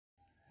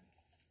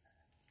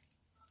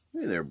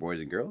Hey there, boys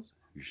and girls.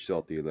 Your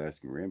salty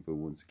Alaskan Rambo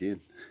once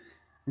again.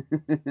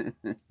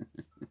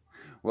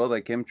 Well, they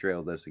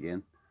chemtrailed us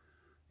again.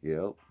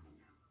 Yep,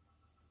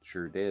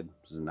 sure did. It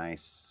was a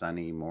nice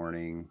sunny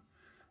morning,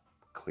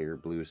 clear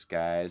blue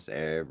skies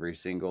every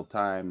single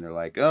time. They're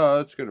like, oh,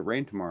 it's going to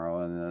rain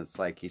tomorrow. And it's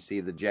like you see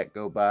the jet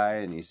go by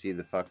and you see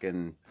the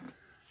fucking.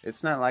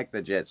 It's not like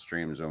the jet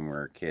streams when we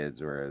were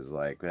kids where it's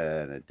like,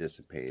 and it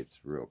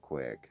dissipates real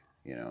quick.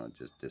 You know, it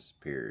just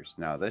disappears.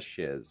 Now this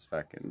shit is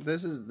fucking.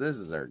 This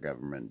is our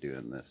government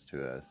doing this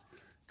to us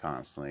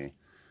constantly.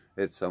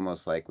 It's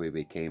almost like we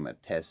became a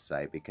test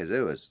site because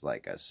it was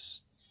like a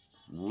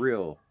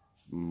real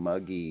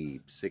muggy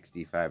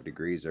 65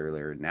 degrees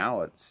earlier.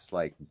 Now it's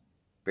like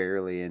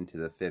barely into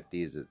the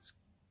 50s. It's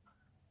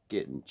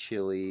getting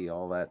chilly,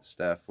 all that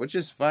stuff, which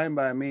is fine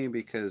by me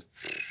because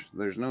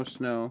there's no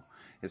snow.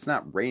 It's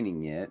not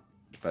raining yet,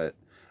 but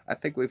I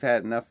think we've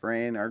had enough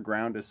rain. Our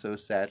ground is so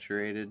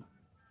saturated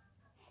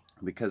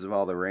because of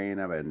all the rain.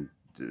 I've been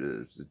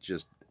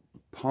just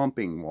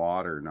pumping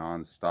water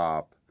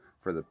nonstop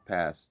for the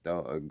past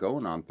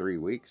going on 3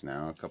 weeks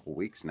now, a couple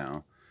weeks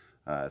now,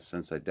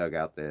 since I dug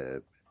out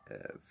the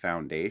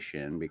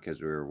foundation because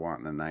we were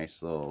wanting a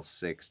nice little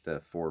 6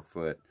 to 4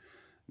 foot,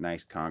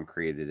 nice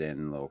concreted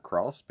in little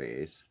crawl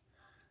space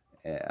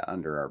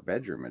under our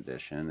bedroom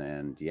addition.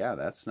 And yeah,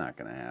 that's not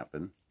going to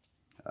happen.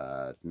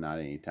 Not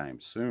anytime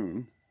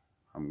soon.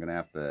 I'm going to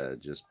have to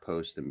just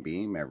post and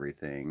beam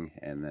everything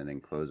and then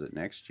enclose it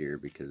next year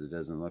because it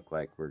doesn't look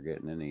like we're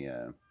getting any,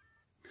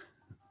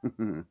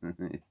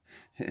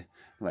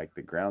 like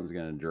the ground's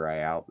going to dry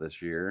out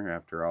this year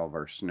after all of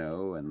our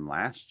snow. And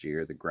last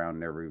year, the ground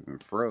never even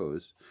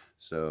froze.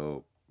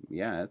 So,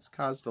 yeah, it's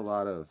caused a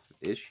lot of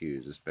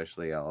issues,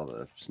 especially all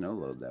the snow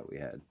load that we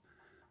had.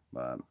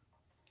 But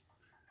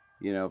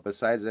you know,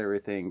 besides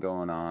everything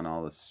going on,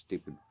 all the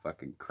stupid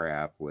fucking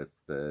crap with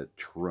the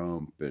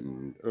Trump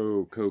and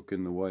Coke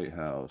in the White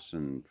House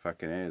and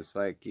fucking, it's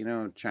like, you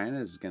know,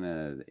 China's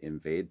gonna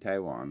invade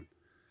Taiwan.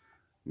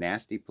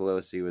 Nasty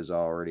Pelosi was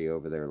already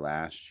over there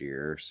last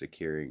year,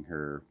 securing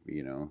her,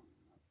 you know,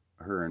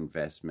 her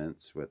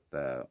investments with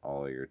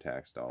all of your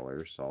tax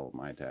dollars, all of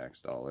my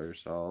tax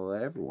dollars, all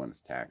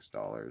everyone's tax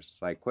dollars.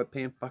 It's like, quit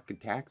paying fucking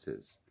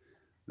taxes.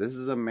 This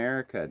is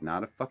America,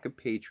 not a fucking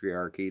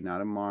patriarchy,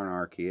 not a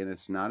monarchy, and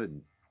it's not a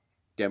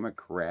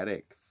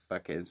democratic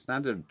fucking. It's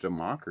not a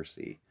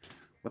democracy.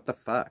 What the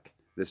fuck?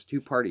 This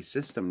two-party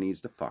system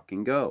needs to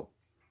fucking go.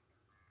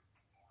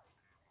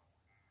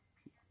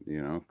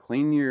 You know,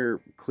 clean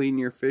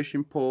your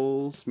fishing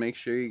poles. Make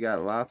sure you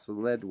got lots of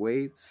lead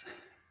weights.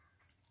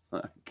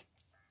 Like,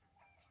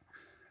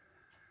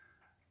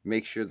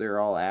 make sure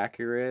they're all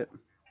accurate.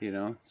 You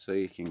know, so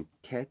you can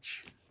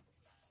catch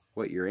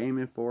what you're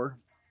aiming for.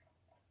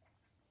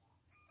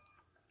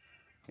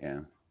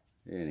 Yeah.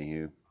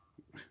 Anywho,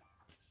 I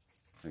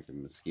think the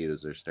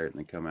mosquitoes are starting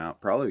to come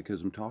out. Probably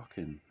because I'm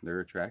talking.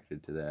 They're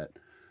attracted to that.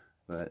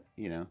 But,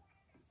 you know,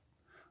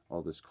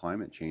 all this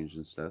climate change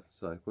and stuff.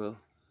 It's like, well,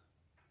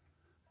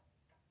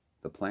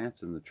 the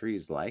plants and the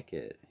trees like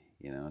it.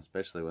 You know,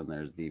 especially when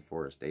there's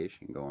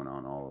deforestation going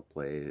on all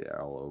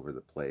over the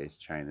place.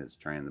 China's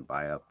trying to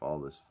buy up all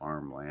this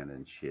farmland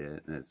and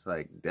shit. And it's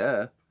like,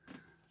 duh.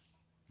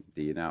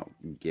 Do you not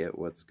get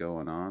what's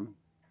going on?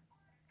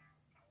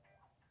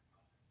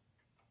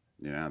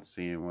 You're not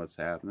seeing what's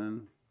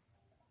happening?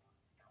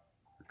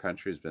 The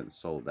country's been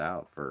sold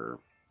out for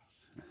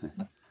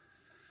a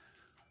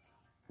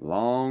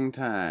long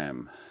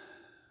time.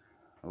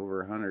 Over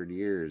 100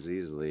 years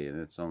easily,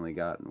 and it's only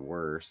gotten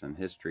worse, and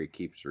history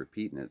keeps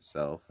repeating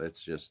itself.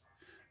 It's just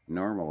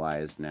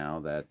normalized now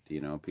that,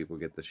 you know, people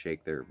get to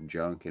shake their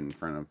junk in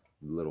front of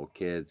little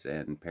kids,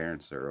 and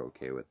parents are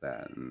okay with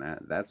that, and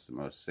that's the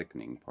most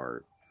sickening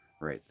part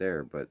right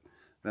there. But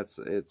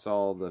it's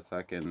all the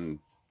fucking,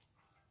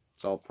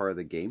 it's all part of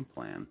the game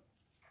plan.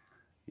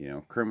 You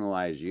know,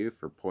 criminalize you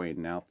for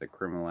pointing out the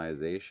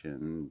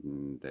criminalization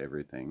and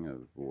everything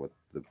of what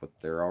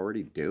they're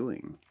already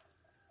doing.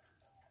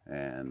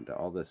 And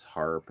all this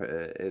harp,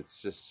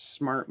 it's just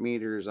smart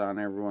meters on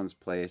everyone's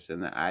place.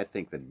 And I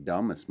think the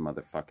dumbest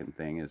motherfucking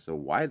thing is, so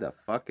why the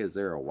fuck is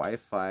there a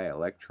Wi-Fi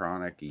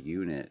electronic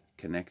unit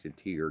connected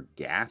to your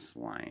gas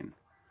line?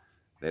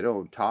 They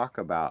don't talk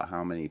about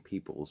how many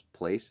people's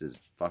places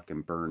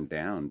fucking burned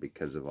down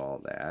because of all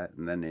that.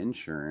 And then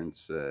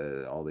insurance,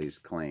 all these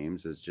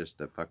claims is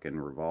just a fucking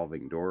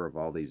revolving door of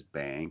all these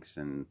banks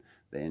and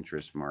the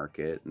interest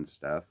market and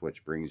stuff,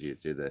 which brings you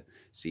to the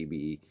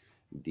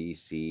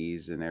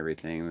CBDCs and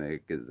everything,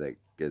 the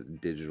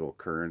digital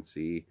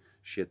currency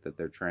shit that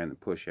they're trying to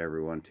push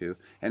everyone to.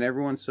 And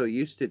everyone's so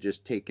used to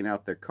just taking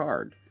out their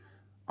card.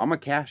 I'm a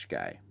cash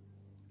guy.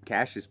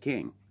 Cash is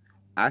king.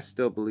 I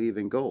still believe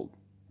in gold.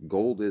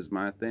 Gold is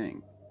my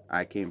thing.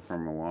 I came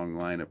from a long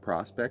line of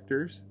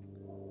prospectors.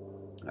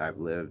 I've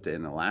lived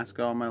in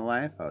Alaska all my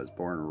life. I was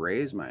born and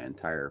raised. My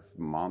entire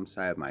mom's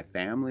side of my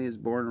family is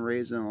born and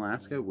raised in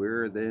Alaska.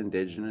 We're the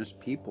indigenous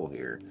people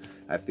here.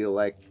 I feel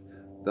like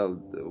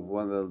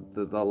one of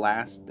the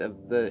last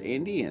of the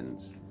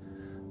Indians.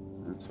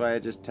 That's why I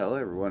just tell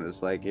everyone,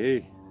 it's like,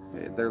 hey,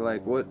 They're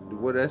like, what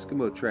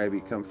Eskimo tribe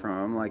you come from?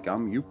 I'm like,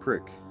 I'm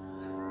Yuprik.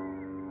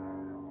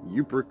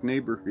 Yuprik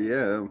neighbor.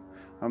 Yeah,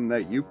 I'm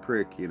that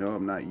Yuprik. You know,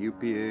 I'm not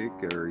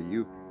Yupik or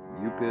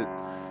Yupit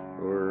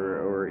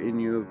or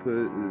Inuit.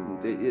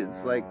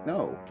 It's like,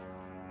 no,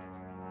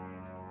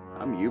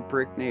 I'm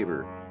Yuprik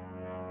neighbor.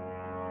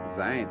 Cause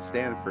I ain't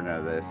standing for none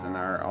of this. And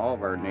all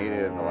of our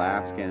native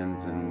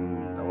Alaskans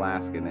and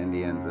Alaskan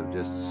Indians have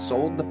just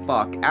sold the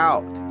fuck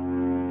out.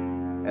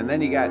 And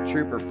then you got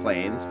trooper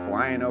planes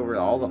flying over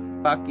all the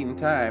fucking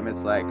time.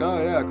 It's like,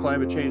 oh yeah,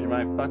 climate change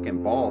my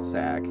fucking ball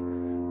sack.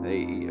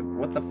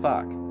 What the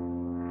fuck?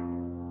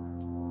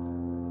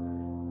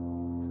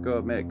 Let's go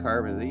emit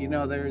carbon. You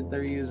know,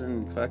 they're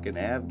using fucking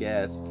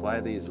avgas to fly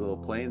these little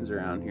planes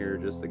around here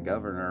just to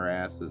govern our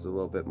asses a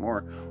little bit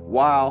more.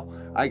 While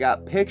I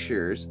got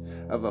pictures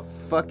of a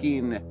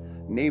fucking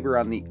neighbor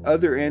on the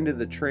other end of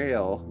the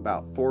trail,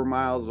 about 4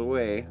 miles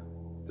away,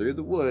 through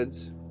the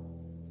woods,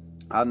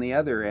 on the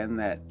other end,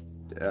 that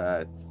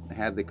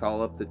had to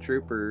call up the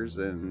troopers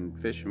and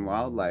Fish and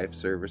Wildlife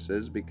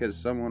Services because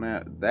someone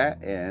at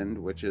that end,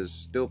 which is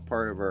still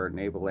part of our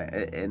naval land,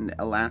 and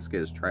Alaska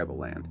is tribal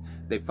land,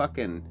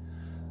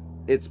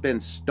 it's been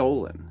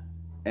stolen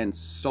and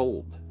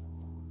sold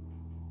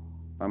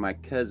by my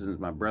cousins,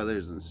 my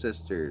brothers and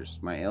sisters,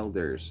 my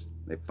elders.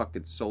 They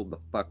fucking sold the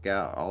fuck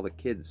out. All the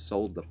kids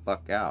sold the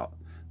fuck out.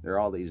 They're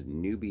all these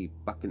newbie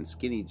fucking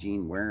skinny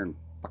jean wearing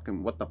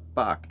fucking, what the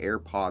fuck,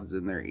 AirPods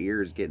in their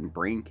ears, getting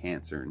brain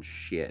cancer and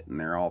shit, and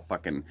they're all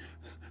fucking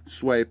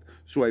swipe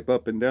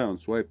up and down,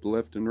 swipe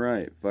left and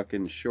right,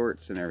 fucking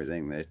shorts and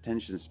everything. The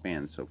attention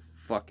span's so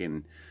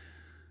fucking,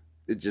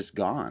 it's just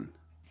gone.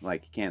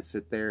 Like, you can't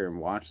sit there and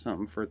watch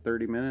something for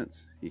 30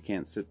 minutes. You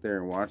can't sit there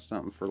and watch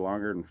something for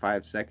longer than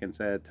 5 seconds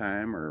at a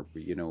time, or,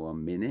 you know, a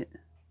minute.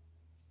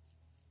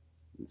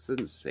 It's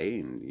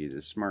insane.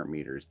 The smart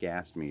meters,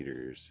 gas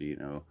meters, you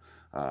know,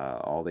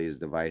 all these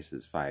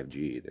devices,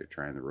 5G. They're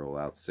trying to roll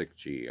out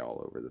 6G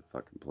all over the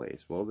fucking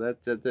place. Well,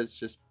 that's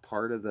just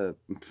part of the...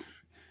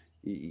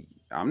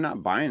 I'm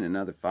not buying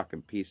another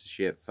fucking piece of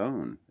shit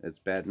phone. It's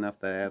bad enough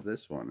that I have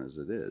this one as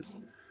it is.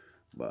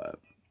 But,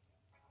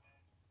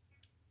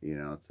 you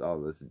know, it's all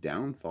this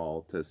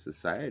downfall to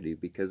society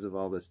because of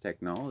all this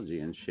technology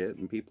and shit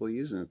and people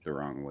using it the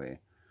wrong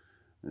way.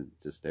 And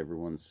just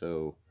everyone's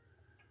so...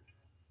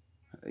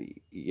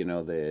 You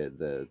know,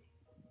 the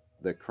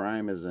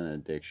crime is an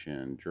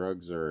addiction,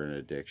 drugs are an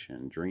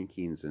addiction,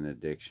 drinking's an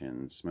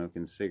addiction,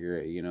 smoking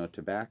cigarette, you know,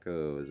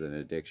 tobacco is an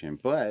addiction.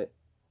 But,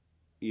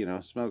 you know,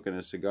 smoking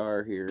a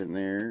cigar here and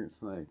there,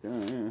 it's like,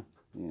 oh yeah,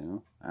 you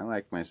know, I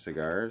like my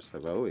cigars.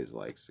 I've always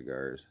liked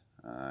cigars.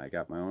 I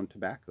got my own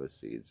tobacco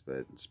seeds,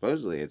 but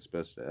supposedly it's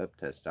supposed to up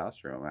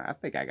testosterone. I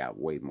think I got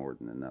way more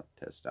than enough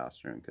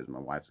testosterone because my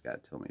wife's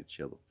got to tell me to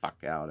chill the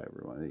fuck out,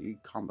 everyone. You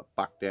calm the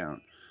fuck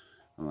down.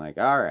 I'm like,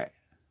 all right,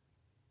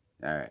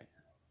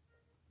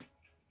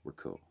 we're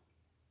cool.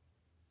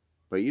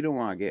 But you don't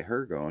want to get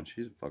her going.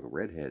 She's a fucking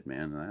redhead,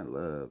 man,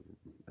 and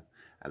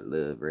I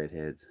love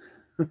redheads.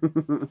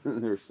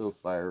 They're so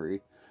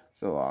fiery,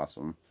 so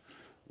awesome.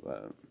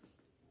 But,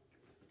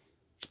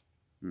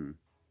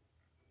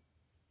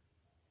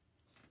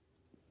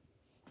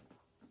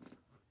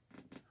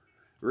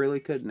 really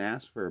couldn't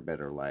ask for a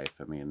better life.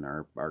 I mean,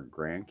 our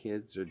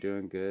grandkids are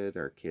doing good.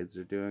 Our kids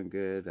are doing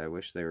good. I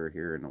wish they were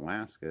here in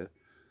Alaska,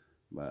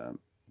 but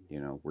you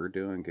know, we're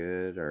doing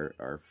good.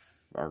 Our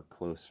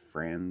close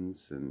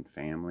friends and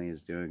family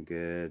is doing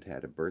good.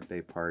 Had a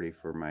birthday party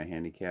for my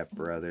handicapped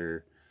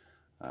brother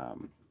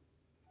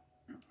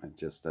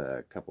just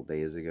a couple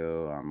days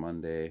ago on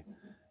Monday,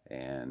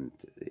 and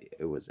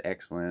it was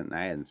excellent.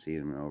 I hadn't seen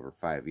him in over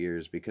 5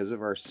 years because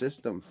of our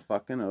system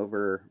fucking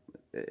over.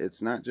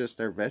 It's not just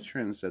our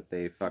veterans that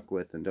they fuck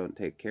with and don't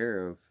take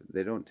care of.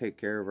 They don't take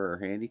care of our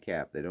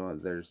handicap.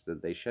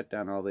 They shut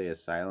down all the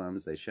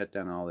asylums. They shut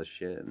down all the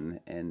shit,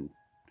 and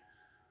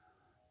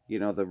you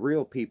know, the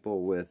real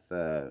people with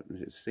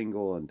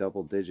single and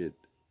double digit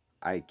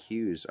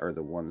IQs are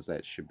the ones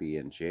that should be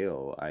in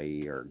jail,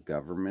 i.e. our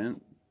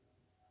government.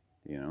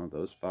 You know,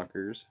 those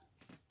fuckers.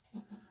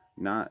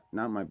 Not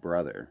my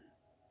brother.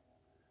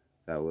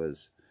 That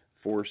was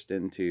forced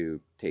into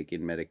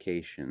taking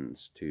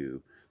medications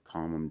to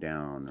calm him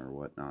down or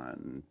whatnot,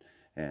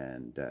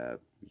 and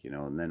you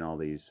know, and then all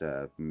these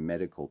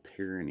medical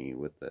tyranny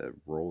with the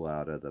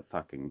rollout of the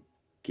fucking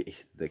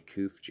the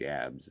coof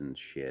jabs and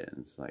shit. And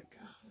it's like,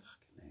 oh,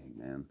 fucking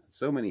hey, man,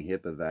 so many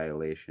HIPAA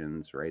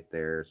violations right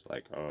there. It's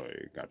like, oh,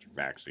 you got your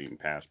vaccine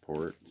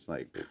passport. It's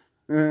like,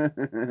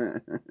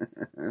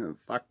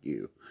 fuck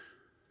you.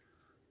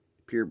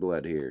 Pure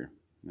blood here.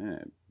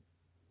 Man,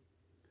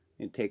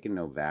 ain't taking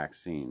no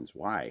vaccines.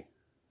 Why?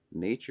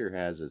 Nature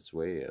has its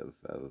way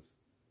of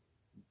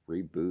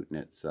rebooting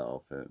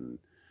itself, and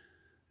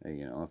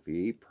you know, if you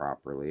eat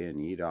properly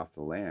and you eat off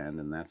the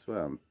land, and that's what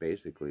I'm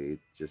basically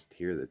just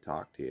here to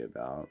talk to you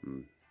about,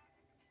 and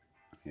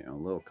you know, a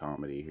little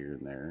comedy here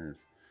and there.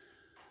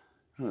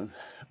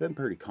 I've been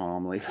pretty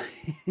calm lately.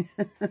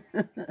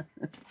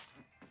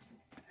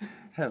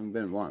 Haven't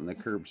been wanting to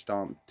curb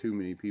stomp too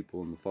many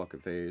people in the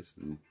fucking face,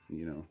 and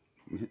you know,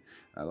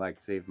 I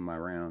like saving my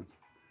rounds.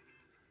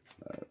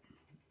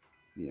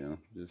 You know,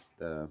 just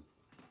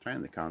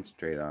trying to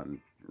concentrate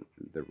on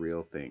the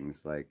real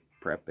things like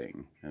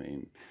prepping. I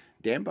mean,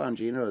 Dan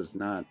Bongino is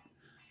not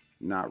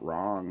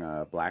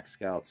wrong. Black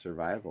Scout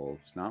survival,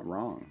 it's not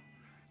wrong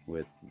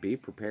with be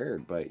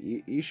prepared, but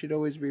you should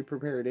always be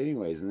prepared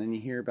anyways. And then you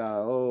hear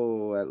about,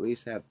 oh, at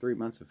least have 3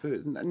 months of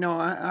food. No,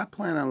 I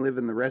plan on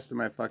living the rest of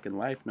my fucking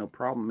life, no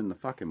problem, in the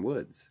fucking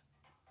woods.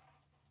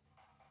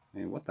 I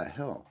mean, what the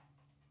hell?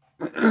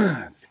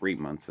 3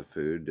 months of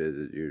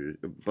food,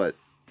 but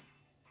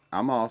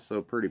I'm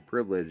also pretty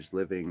privileged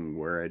living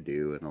where I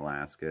do in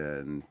Alaska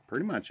and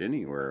pretty much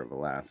anywhere of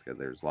Alaska.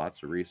 There's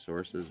lots of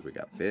resources. We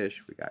got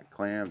fish, we got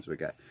clams,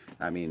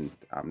 I mean,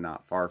 I'm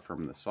not far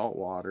from the salt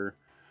water.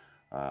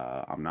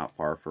 I'm not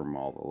far from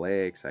all the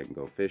lakes. I can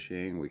go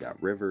fishing. We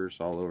got rivers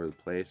all over the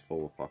place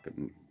full of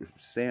fucking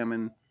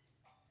salmon.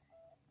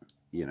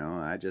 You know,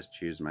 I just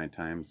choose my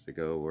times to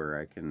go where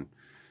I can,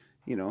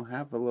 you know,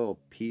 have a little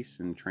peace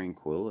and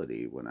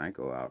tranquility when I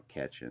go out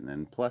catching.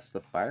 And plus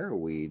the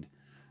fireweed,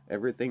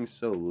 everything's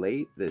so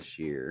late this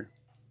year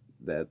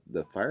that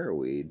the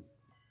fireweed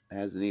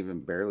hasn't even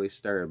barely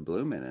started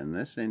blooming. And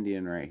this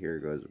Indian right here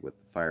goes with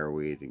the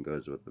fireweed and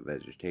goes with the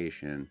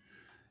vegetation.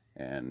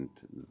 And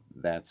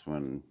that's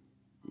when,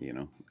 you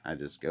know, I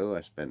just go,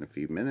 I spend a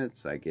few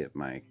minutes, I get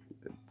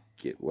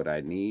what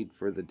I need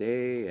for the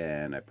day,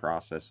 and I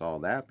process all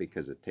that,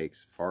 because it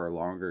takes far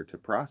longer to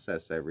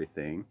process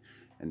everything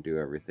and do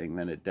everything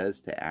than it does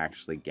to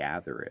actually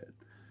gather it.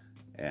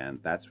 And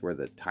that's where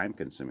the time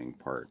consuming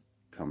part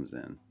comes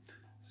in.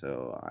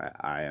 So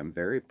I am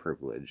very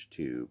privileged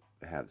to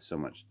have so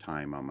much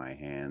time on my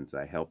hands.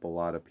 I help a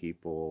lot of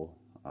people.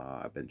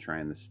 I've been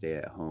trying to stay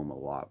at home a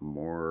lot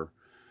more.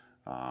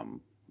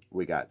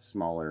 We got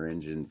smaller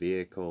engine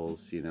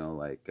vehicles, you know,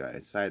 like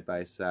side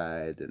by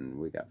side, and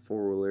we got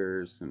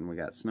four-wheelers, and we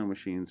got snow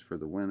machines for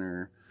the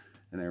winter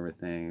and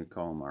everything. We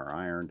call them our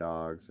iron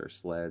dogs, our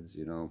sleds,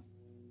 you know.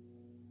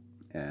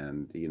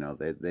 And, you know,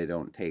 they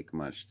don't take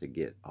much to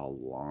get a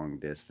long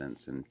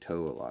distance and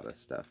tow a lot of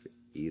stuff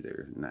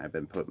either. And I've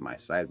been putting my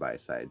side by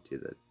side to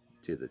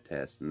the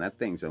test, and that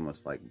thing's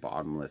almost like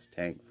bottomless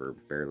tank for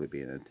barely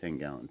being a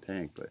 10-gallon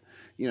tank. But,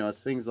 you know,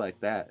 it's things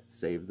like that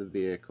save the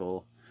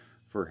vehicle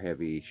for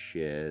heavy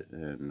shit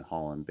and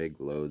hauling big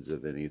loads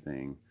of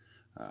anything,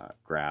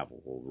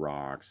 gravel,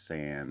 rocks,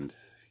 sand,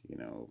 you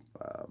know,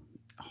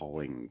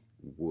 hauling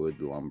wood,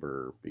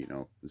 lumber, you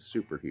know,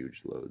 super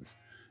huge loads.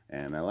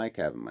 And I like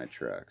having my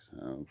trucks.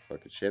 I'm a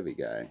fucking Chevy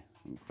guy.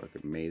 I'm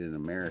fucking made in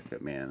America,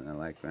 man. I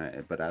like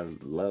that, but I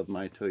love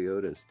my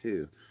Toyotas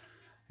too,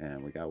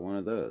 and we got one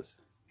of those.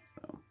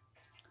 So,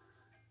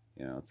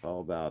 you know, it's all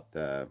about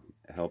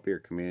help your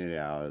community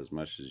out as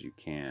much as you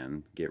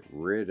can. Get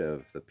rid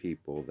of the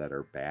people that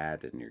are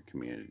bad in your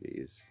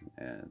communities.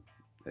 And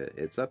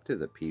it's up to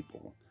the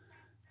people.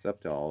 It's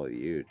up to all of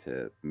you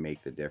to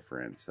make the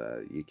difference.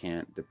 You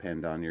can't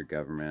depend on your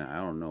government. I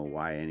don't know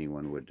why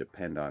anyone would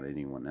depend on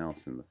anyone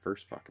else in the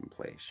first fucking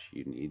place.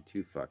 You need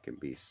to fucking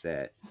be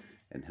set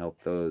and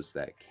help those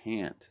that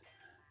can't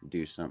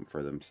do something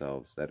for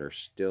themselves that are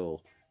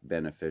still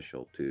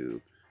beneficial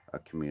to a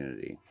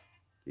community.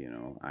 You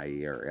know,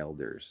 i.e. our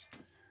elders.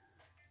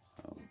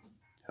 So,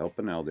 help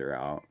an elder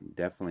out,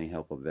 definitely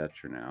help a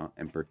veteran out,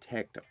 and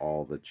protect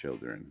all the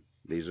children.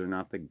 These are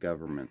not the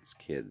government's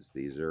kids.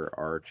 These are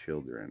our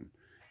children,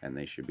 and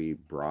they should be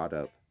brought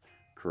up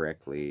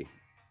correctly,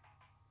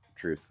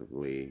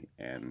 truthfully,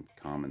 and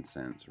common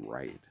sense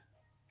right.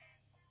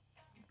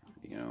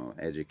 You know,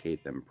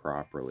 educate them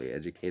properly.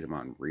 Educate them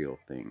on real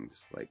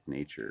things like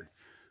nature.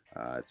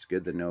 It's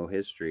good to know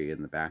history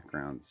and the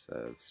backgrounds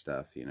of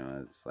stuff. You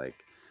know, it's like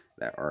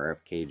that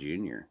RFK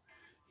Jr.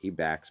 He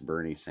backs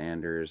Bernie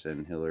Sanders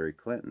and Hillary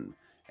Clinton.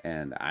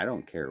 And I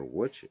don't care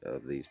which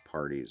of these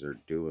parties are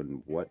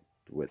doing what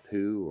with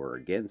who or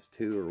against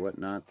who or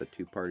whatnot. The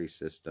two-party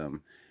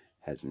system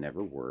has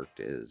never worked.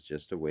 It is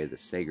just a way to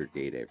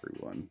segregate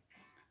everyone.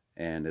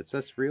 And it's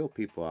us real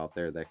people out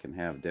there that can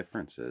have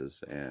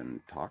differences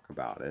and talk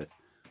about it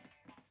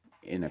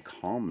in a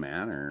calm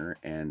manner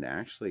and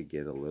actually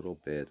get a little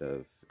bit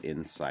of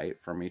insight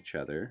from each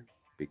other,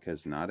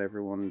 because not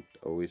everyone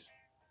always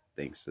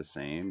thinks the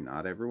same.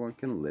 Not everyone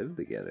can live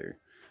together.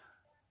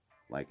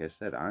 Like I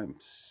said, I'm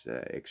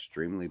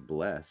extremely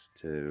blessed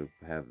to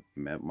have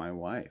met my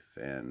wife,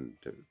 and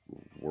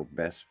we're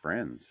best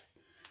friends,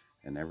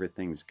 and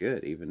everything's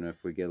good. Even if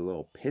we get a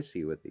little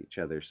pissy with each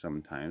other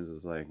sometimes,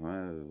 it's like,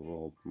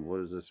 well,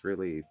 what is this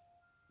really?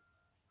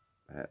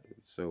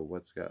 So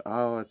what's got?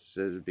 Oh, it's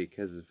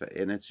because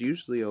and it's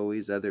usually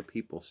always other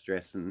people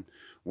stressing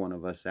one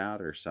of us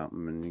out or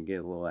something, and you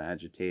get a little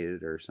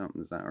agitated or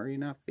something's not, or you're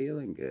not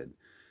feeling good.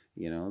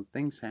 You know,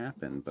 things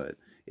happen, but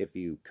if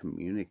you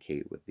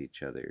communicate with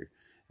each other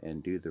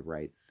and do the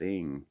right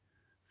thing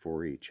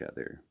for each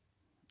other,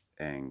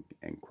 and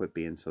quit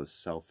being so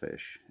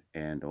selfish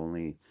and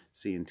only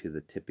seeing to the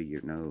tip of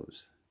your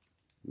nose,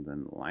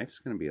 then life's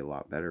going to be a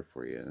lot better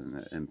for you.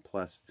 And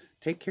plus,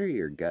 take care of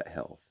your gut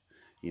health.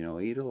 You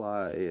know, eat a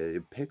lot,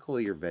 pickle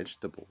your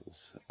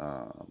vegetables,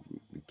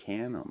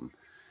 can them.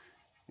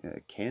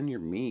 Can your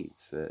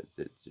meats.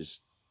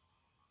 Just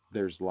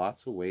there's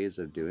lots of ways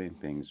of doing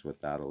things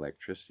without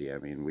electricity. I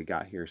mean, we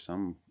got here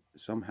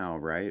somehow,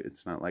 right?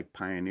 It's not like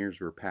pioneers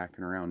were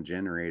packing around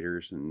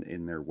generators and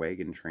in their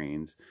wagon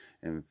trains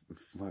and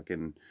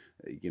fucking,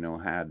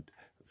 had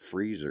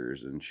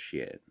freezers and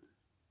shit.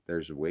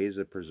 There's ways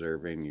of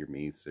preserving your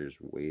meats. There's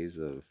ways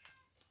of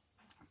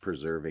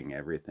preserving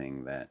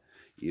everything that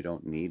you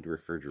don't need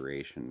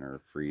refrigeration or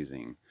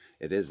freezing.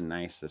 It is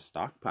nice to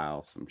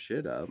stockpile some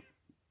shit up.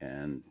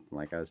 And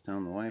like I was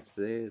telling the wife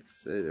today,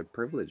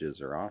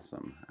 privileges are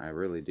awesome. I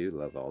really do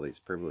love all these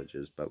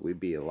privileges, but we'd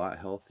be a lot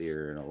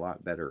healthier and a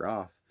lot better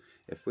off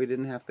if we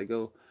didn't have to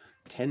go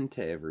tend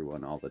to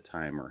everyone all the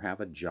time or have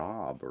a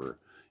job or,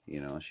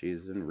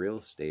 she's in real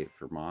estate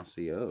for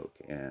Mossy Oak,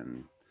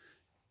 and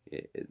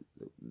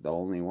the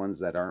only ones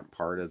that aren't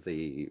part of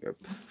the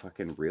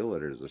fucking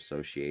Realtors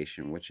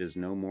Association, which is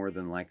no more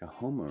than like a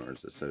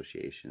homeowners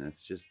association.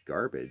 It's just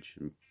garbage.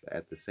 And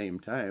at the same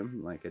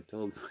time, like I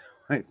told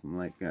my wife, I'm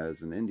like,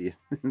 as an Indian,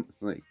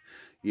 it's like,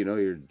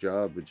 your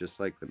job is just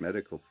like the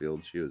medical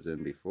field she was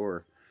in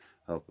before,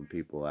 helping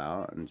people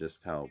out, and just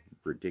how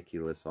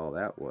ridiculous all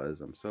that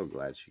was. I'm so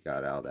glad she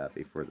got out of that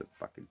before the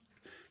fucking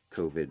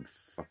COVID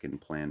fucking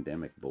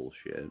pandemic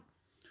bullshit.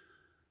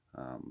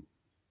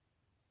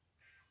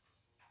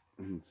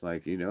 It's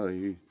like,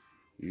 you're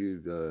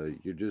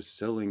just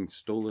selling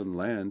stolen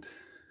land,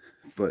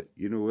 but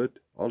you know what?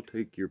 I'll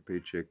take your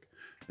paycheck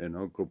and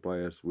I'll go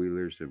buy us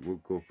wheelers and we'll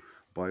go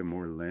buy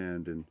more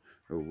land, and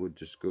we'll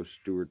just go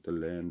steward the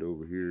land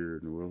over here,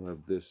 and we'll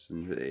have this,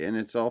 and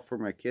it's all for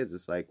my kids.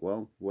 It's like,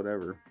 well,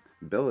 whatever.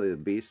 Belly of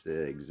the beast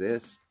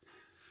exists.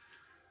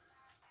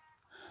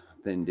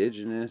 The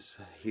indigenous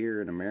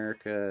here in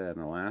America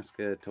and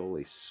Alaska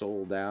totally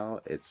sold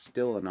out. It's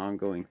still an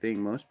ongoing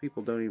thing. Most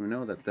people don't even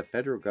know that the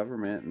federal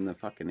government and the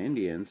fucking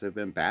Indians have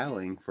been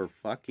battling for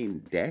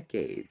fucking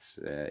decades,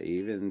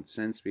 even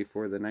since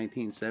before the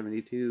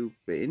 1972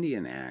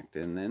 Indian Act.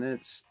 And then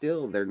it's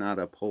still, they're not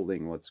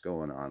upholding what's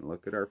going on.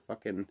 Look at our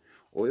fucking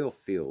oil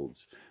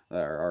fields,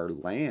 our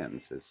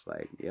lands. It's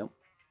like, yep.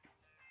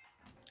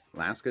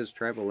 Alaska is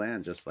tribal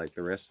land just like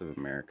the rest of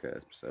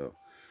America. So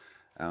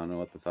I don't know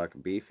what the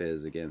fucking beef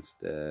is against,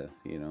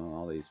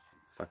 all these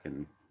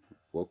fucking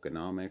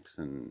wokenomics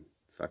and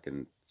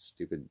fucking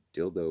stupid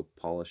dildo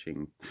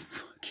polishing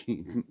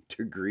fucking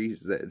degrees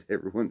that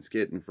everyone's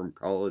getting from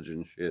college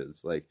and shit.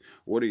 It's like,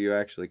 what are you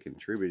actually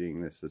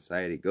contributing to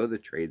society? Go to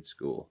trade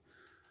school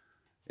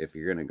if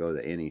you're going to go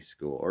to any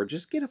school, or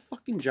just get a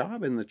fucking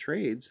job in the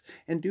trades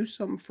and do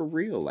something for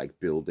real, like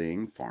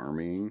building,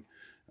 farming,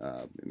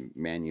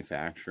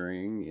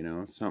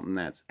 manufacturing, something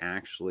that's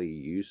actually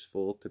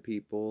useful to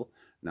people,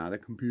 not a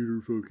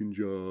computer fucking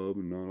job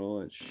and not all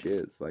that shit.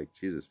 It's like,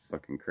 Jesus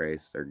fucking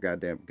Christ, our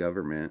goddamn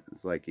government.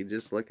 It's like, you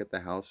just look at the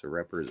House of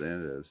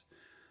Representatives,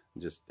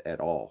 just at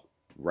all,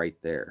 right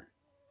there.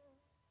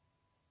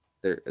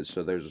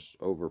 So there's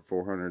over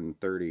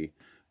 430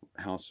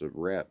 House of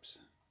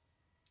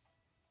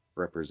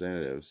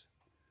Representatives.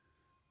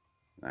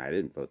 I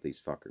didn't vote these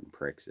fucking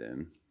pricks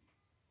in.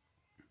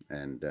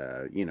 And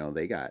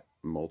they got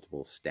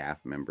multiple staff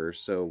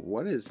members. So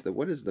what is the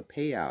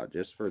payout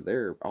just for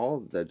their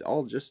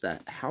just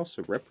that House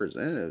of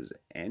Representatives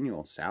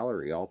annual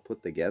salary all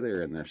put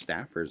together, and their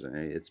staffers, and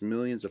it's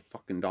millions of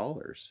fucking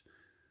dollars.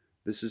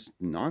 This is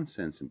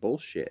nonsense and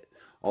bullshit.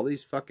 All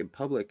these fucking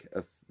public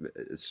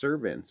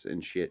servants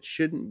and shit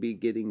shouldn't be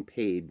getting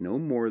paid no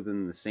more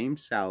than the same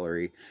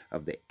salary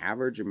of the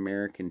average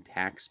American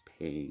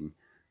tax-paying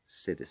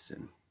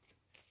citizen.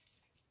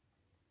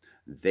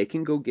 They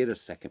can go get a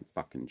second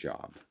fucking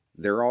job.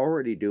 They're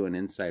already doing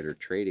insider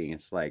trading.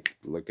 It's like,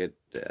 look at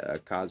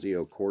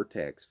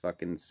Ocasio-Cortez,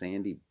 fucking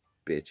Sandy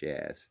bitch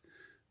ass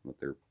with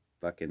their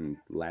fucking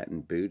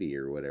Latin booty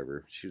or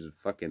whatever. She's a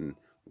fucking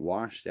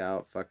washed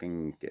out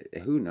fucking,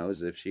 who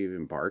knows if she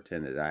even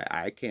bartended.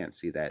 I can't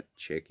see that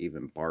chick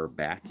even bar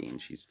backing.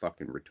 She's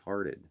fucking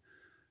retarded.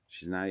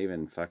 She's not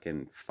even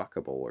fucking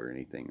fuckable or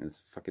anything.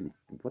 It's fucking,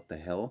 what the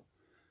hell?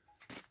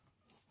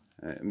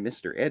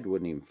 Mr. Ed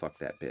wouldn't even fuck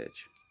that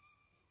bitch.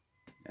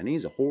 And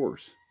he's a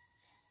horse.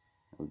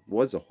 Or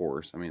was a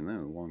horse. I mean, that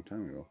was a long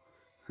time ago.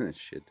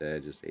 Shit, I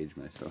just aged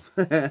myself.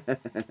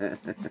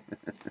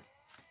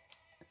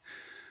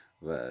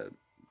 But,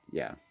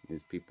 yeah,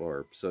 these people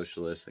are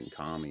socialists and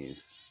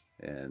commies.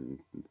 And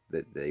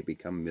they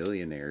become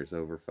millionaires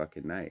over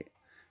fucking night.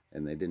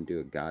 And they didn't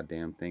do a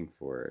goddamn thing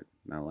for it.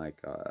 Not like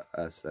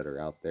us that are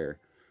out there,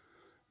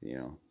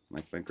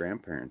 like my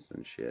grandparents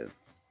and shit.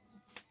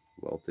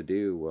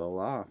 Well-to-do,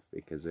 well-off,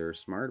 because they were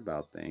smart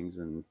about things,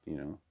 and,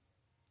 you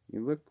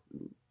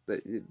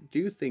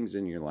do things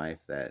in your life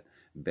that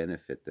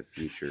benefit the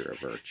future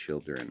of our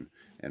children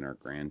and our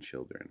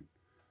grandchildren,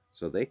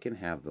 so they can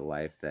have the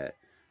life that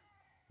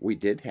we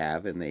did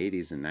have in the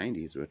 80s and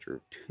 90s, which were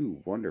two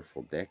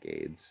wonderful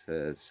decades.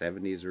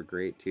 70s were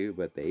great too,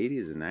 but the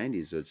 80s and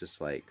 90s was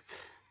just like,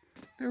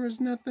 There was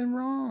nothing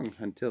wrong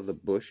until the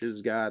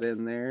Bushes got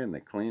in there and the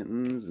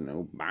Clintons and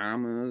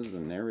Obamas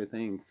and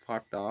everything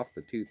fucked off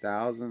the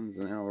 2000s.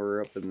 And now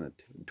we're up in the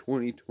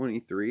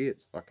 2023.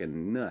 It's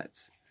fucking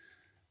nuts.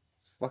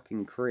 It's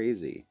fucking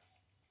crazy.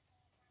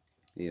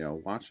 You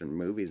know, watching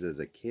movies as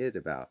a kid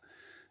about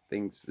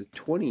things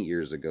 20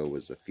 years ago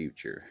was the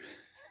future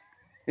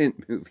in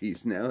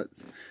movies. Now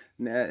it's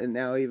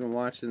now even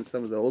watching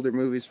some of the older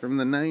movies from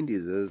the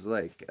 90s, it was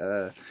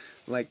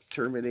like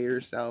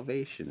Terminator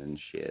Salvation and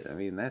shit. I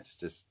mean, that's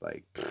just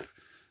like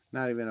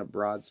not even a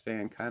broad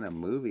span kind of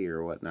movie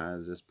or whatnot. It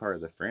was just part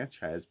of the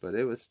franchise, but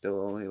it was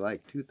still only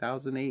like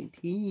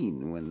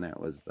 2018 when that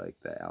was like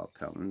the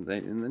outcome.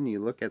 And then you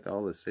look at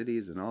all the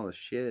cities and all the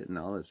shit and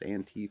all this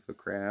Antifa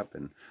crap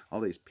and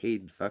all these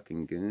paid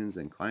fucking goons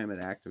and climate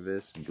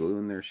activists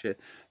gluing their shit.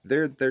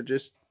 They're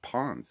just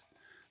pawns.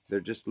 They're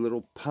just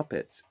little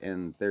puppets,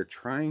 and they're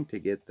trying to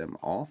get them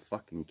all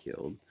fucking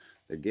killed.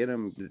 They're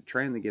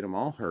trying to get them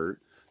all hurt,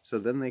 so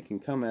then they can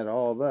come at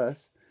all of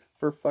us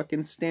for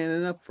fucking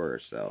standing up for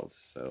ourselves.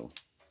 So,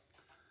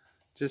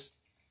 just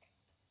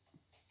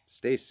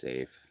stay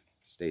safe,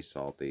 stay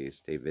salty,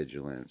 stay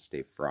vigilant,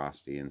 stay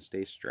frosty, and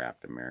stay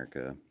strapped,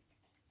 America.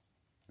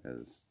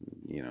 As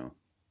you know,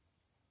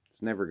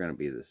 it's never going to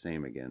be the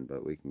same again,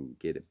 but we can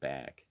get it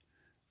back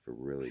if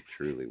we really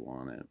truly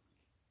want it.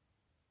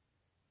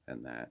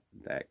 And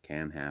that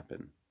can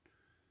happen.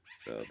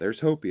 So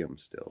there's hopium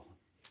still.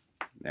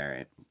 All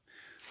right,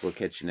 we'll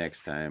catch you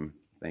next time.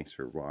 Thanks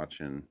for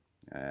watching.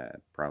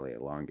 Probably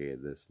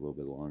elongated this a little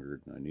bit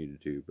longer than I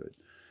needed to, but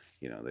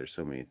you know, there's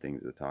so many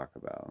things to talk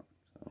about.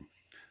 So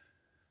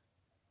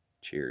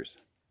cheers.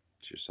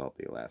 It's your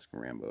Salty Alaskan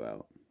Rambo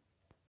out.